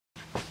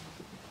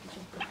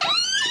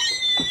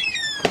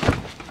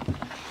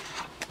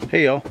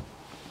Hey y'all,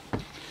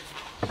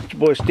 it's your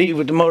boy Steve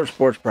with the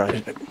Motorsports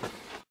Project.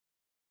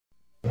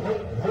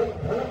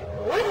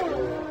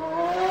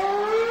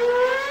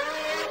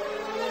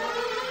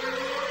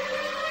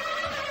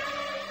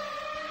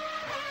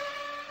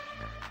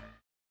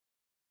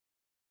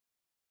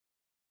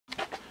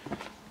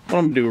 What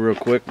I'm gonna do real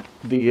quick,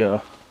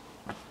 well,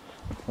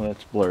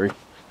 that's blurry.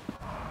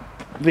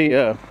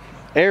 The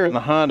air in the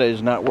Honda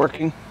is not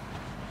working,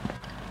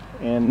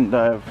 and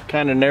I've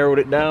kind of narrowed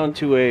it down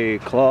to a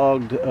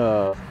clogged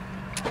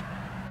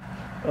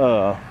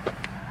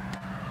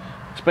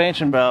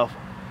expansion valve,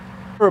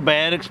 or a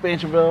bad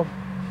expansion valve.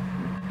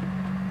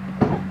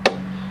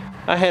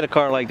 I had a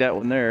car like that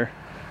one there.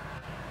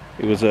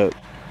 It was a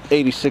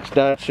 86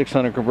 Dodge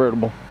 600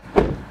 convertible.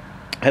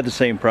 Had the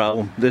same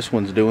problem this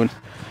one's doing.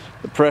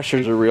 The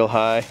pressures are real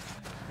high,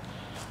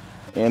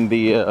 and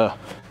the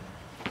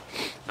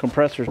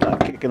compressor's not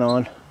kicking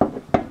on.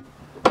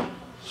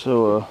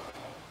 So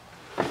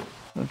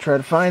I'll try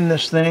to find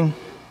this thing,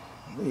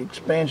 the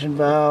expansion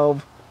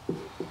valve.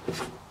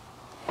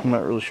 I'm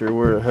not really sure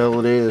where the hell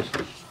it is.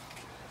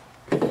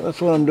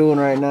 That's what I'm doing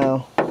right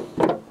now.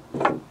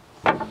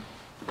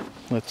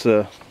 Let's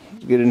get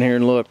in here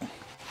and look.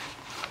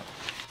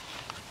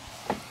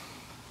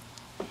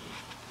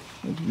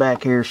 It's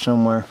back here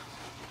somewhere.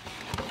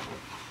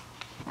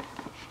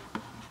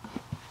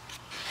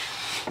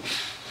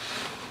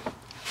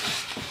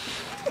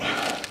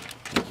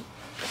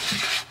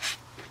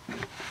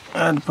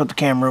 I had to put the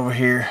camera over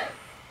here,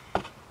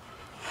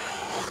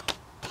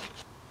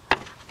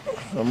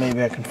 so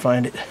maybe I can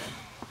find it.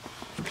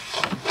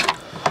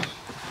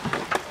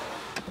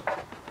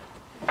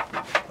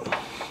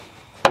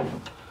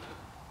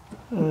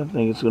 I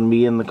think it's going to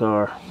be in the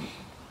car.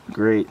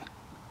 Great.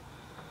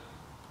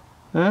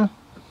 Huh?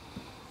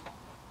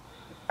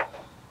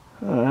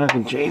 I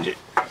can change it.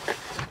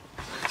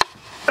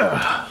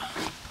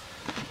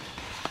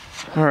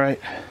 Alright,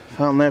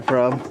 found that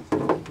problem.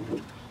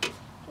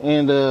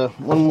 And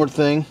one more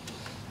thing.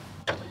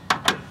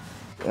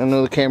 I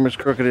know the camera's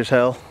crooked as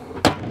hell.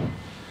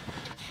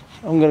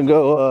 I'm gonna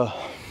go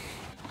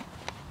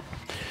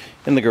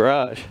in the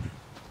garage.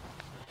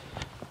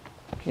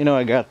 You know,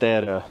 I got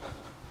that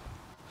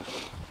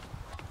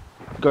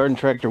garden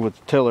tractor with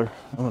the tiller.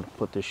 I'm gonna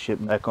put this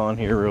shit back on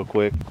here real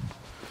quick.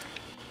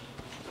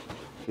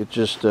 It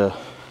just I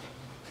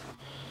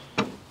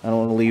don't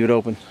want to leave it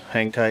open.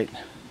 Hang tight.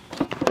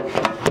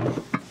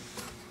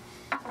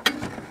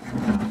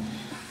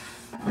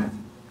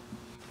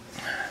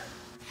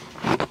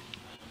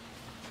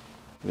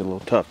 Be a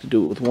little tough to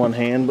do it with one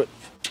hand, but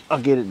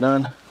I'll get it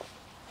done.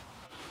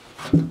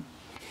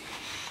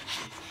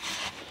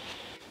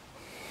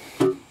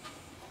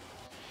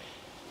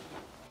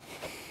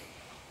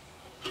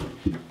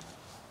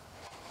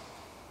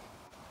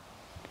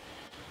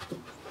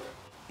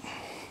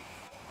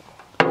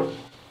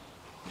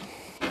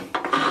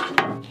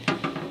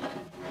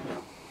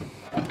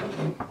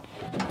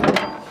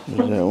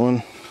 There's that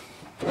one.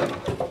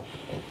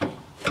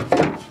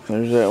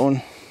 There's that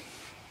one.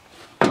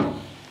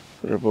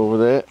 Put it up over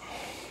that.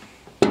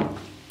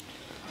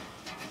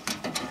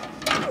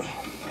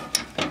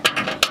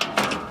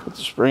 Put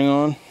the spring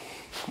on.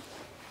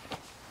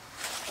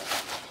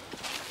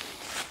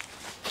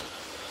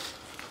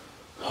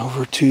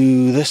 Over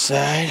to this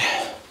side.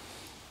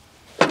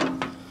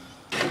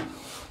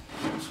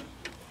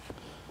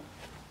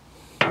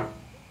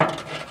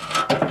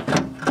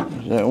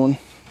 There's that one.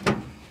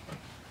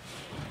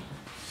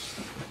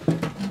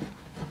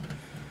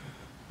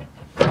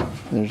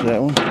 There's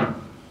that one.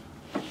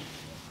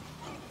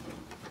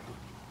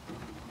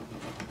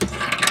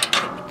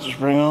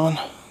 Spring on.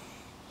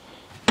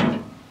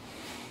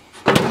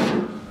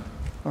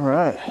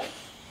 Alright.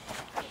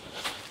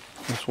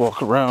 Let's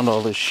walk around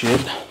all this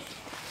shit.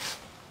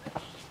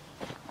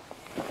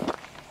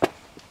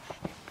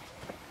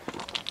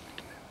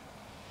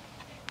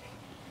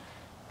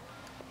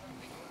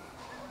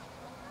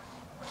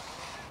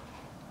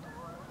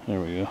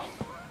 There we go.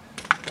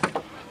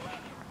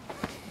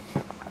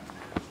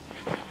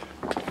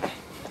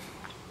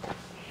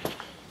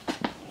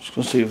 Just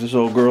gonna see if this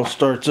old girl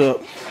starts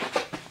up.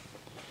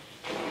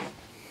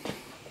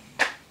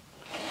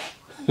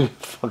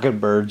 Fucking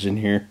birds in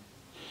here.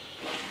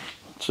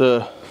 It's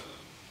a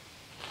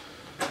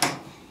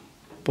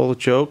bullet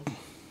choke.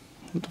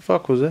 What the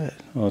fuck was that?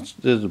 Oh, it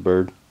is a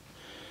bird.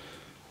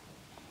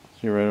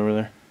 See right over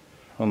there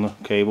on the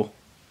cable.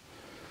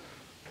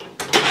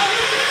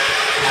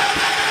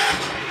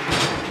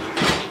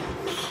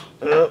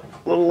 A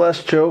little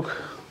less choke.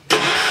 There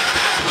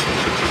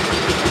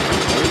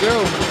we go.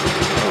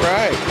 All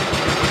right.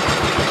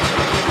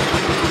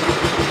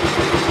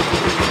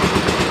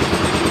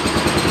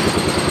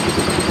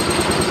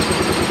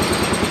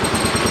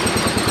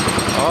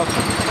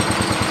 Awesome.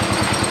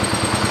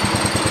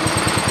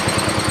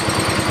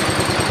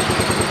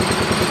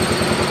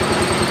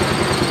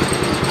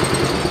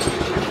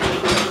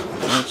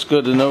 It's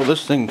good to know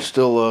this thing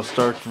still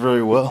starts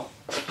very well.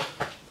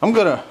 I'm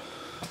gonna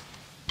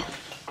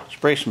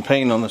spray some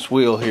paint on this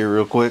wheel here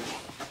real quick.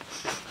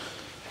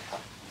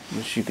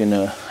 guess you can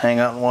hang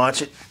out and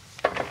watch it.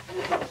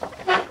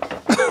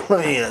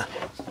 Let me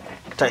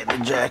tighten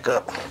the jack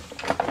up.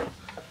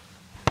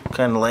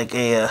 Kind of like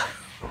a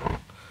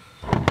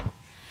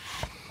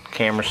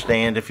camera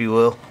stand, if you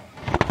will.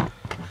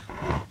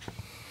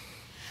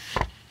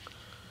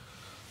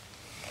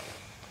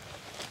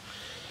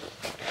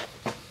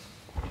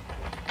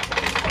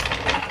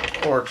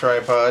 Or a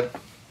tripod,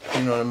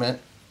 you know what I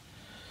meant.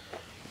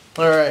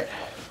 Alright.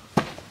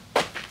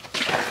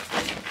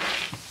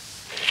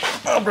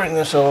 I'll bring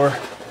this over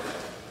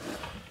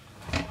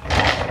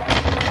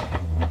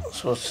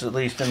so it's at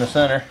least in the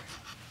center.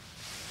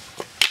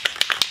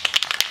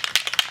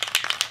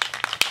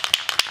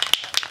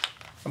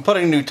 I'm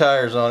putting new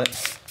tires on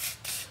it,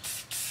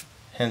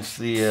 hence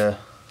the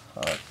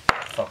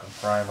fucking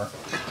primer.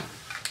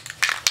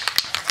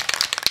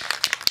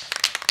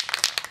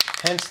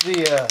 Hence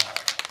the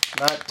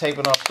not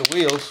taping off the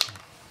wheels.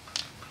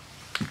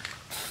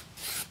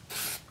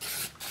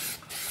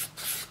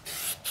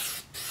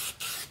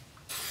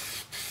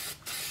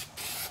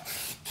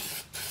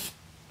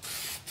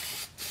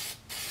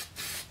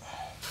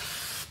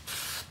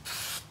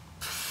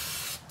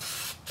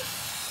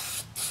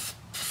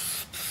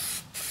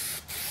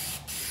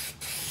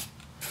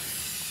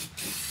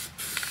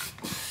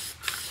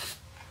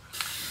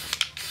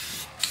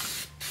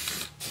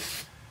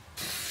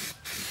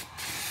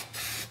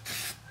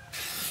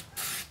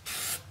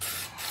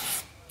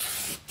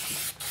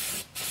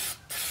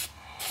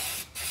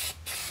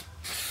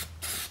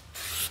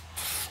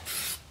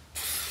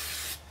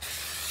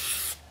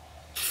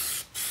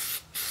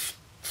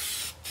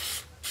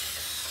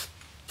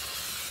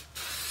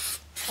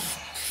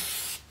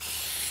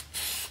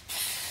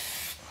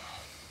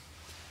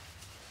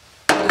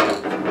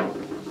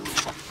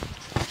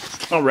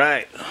 All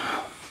right,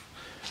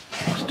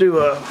 let's do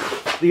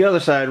the other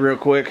side real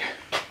quick.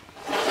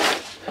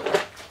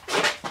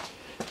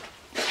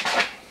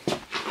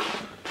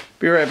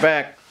 Be right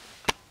back.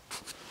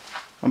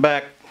 I'm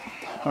back.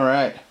 All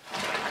right.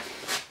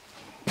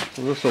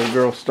 So this old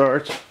girl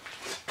starts.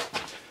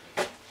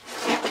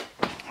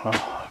 Oh,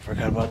 I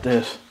forgot about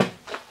this.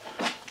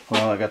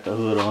 Well, I got the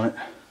hood on it.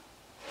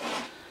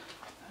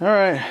 All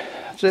right,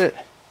 that's it.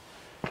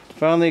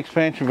 Found the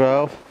expansion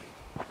valve.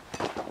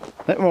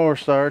 That mower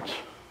starts.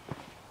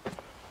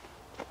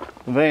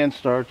 The van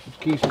starts. Is the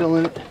key still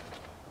in it?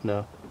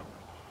 No.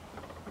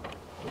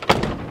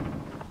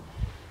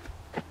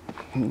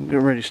 I'm getting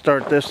ready to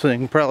start this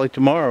thing probably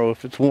tomorrow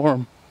if it's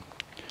warm.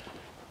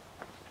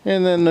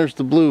 And then there's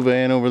the blue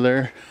van over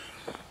there.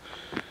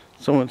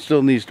 Someone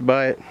still needs to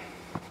buy it.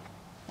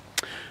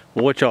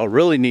 Well, what y'all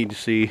really need to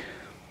see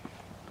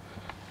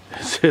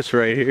is this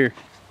right here.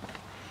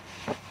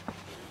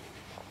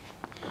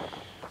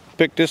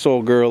 Picked this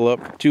old girl up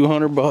for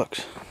 200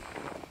 bucks.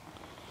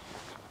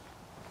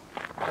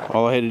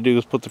 All I had to do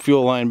was put the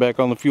fuel line back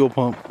on the fuel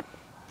pump.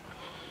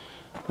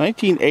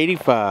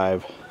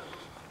 1985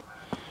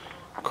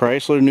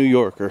 Chrysler New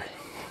Yorker.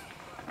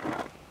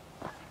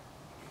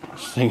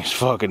 This thing is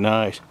fucking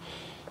nice.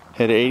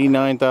 Had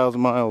 89,000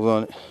 miles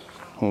on it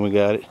when we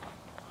got it.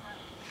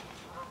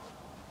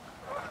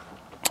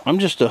 I'm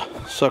just a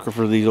sucker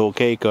for these old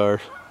K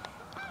cars.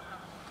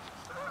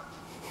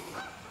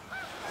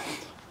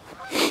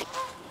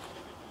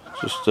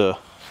 Just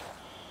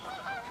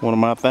one of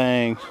my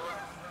things.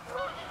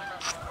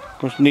 Of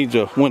course, it needs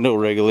a window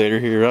regulator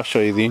here. I'll show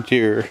you the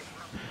interior.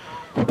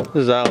 This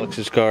is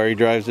Alex's car. He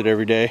drives it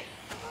every day.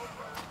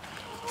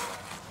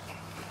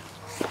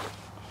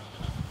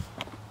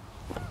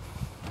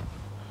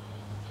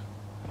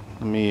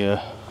 Let me, you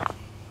know,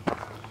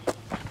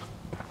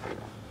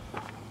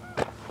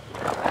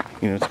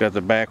 it's got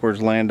the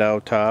backwards Landau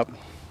top.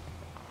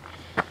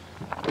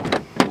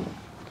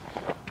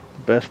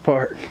 Best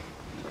part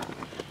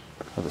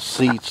are the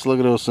seats. Look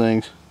at those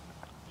things.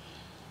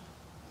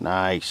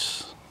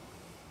 Nice.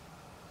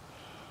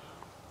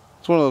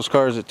 It's one of those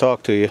cars that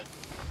talk to you.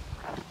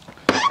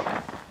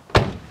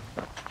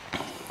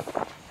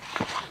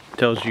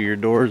 Tells you your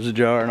door is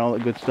ajar and all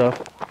that good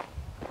stuff.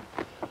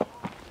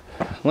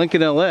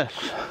 Lincoln LS.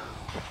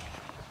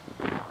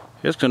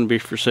 It's going to be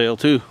for sale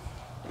too.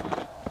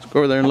 Let's go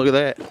over there and look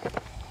at that.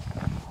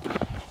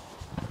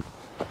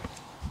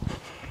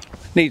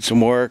 Needs some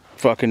work.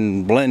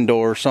 Fucking blend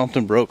door or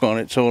something broke on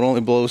it, so it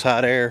only blows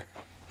hot air.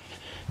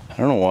 I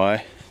don't know why.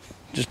 It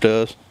just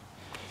does.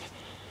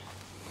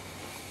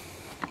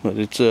 But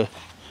it's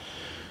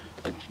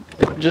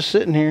just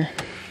sitting here.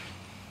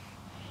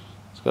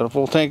 It's got a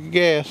full tank of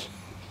gas.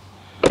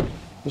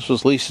 This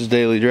was Lisa's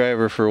daily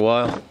driver for a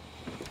while.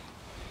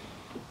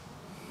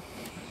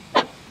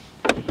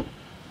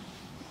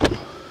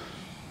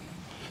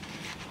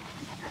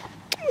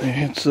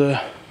 It's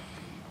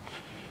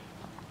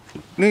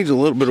needs a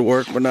little bit of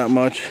work, but not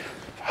much.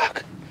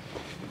 Fuck.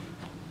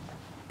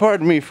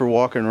 Pardon me for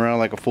walking around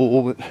like a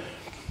fool, but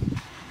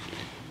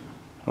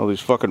all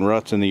these fucking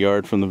ruts in the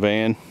yard from the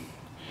van.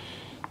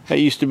 That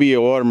used to be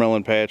a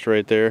watermelon patch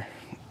right there,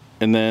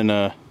 and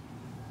then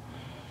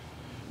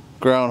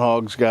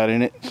groundhogs got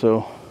in it,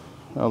 so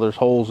now there's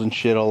holes and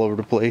shit all over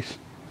the place.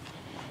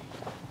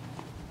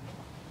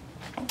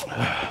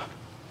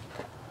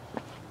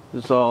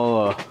 This is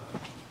all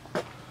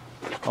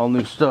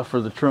new stuff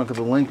for the trunk of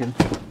the Lincoln.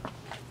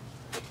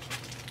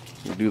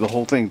 We do the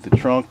whole thing, the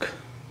trunk,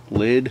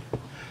 lid,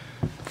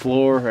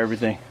 floor,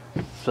 everything,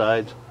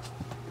 sides.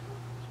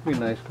 It'll be a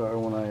nice car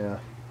when I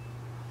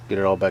get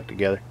it all back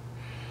together.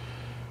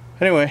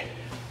 Anyway,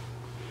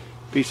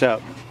 peace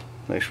out.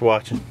 Thanks for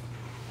watching.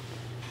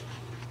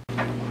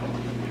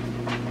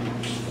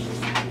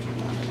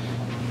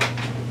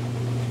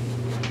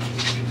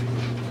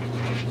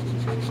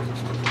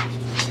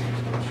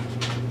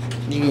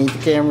 You can hit the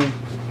camera.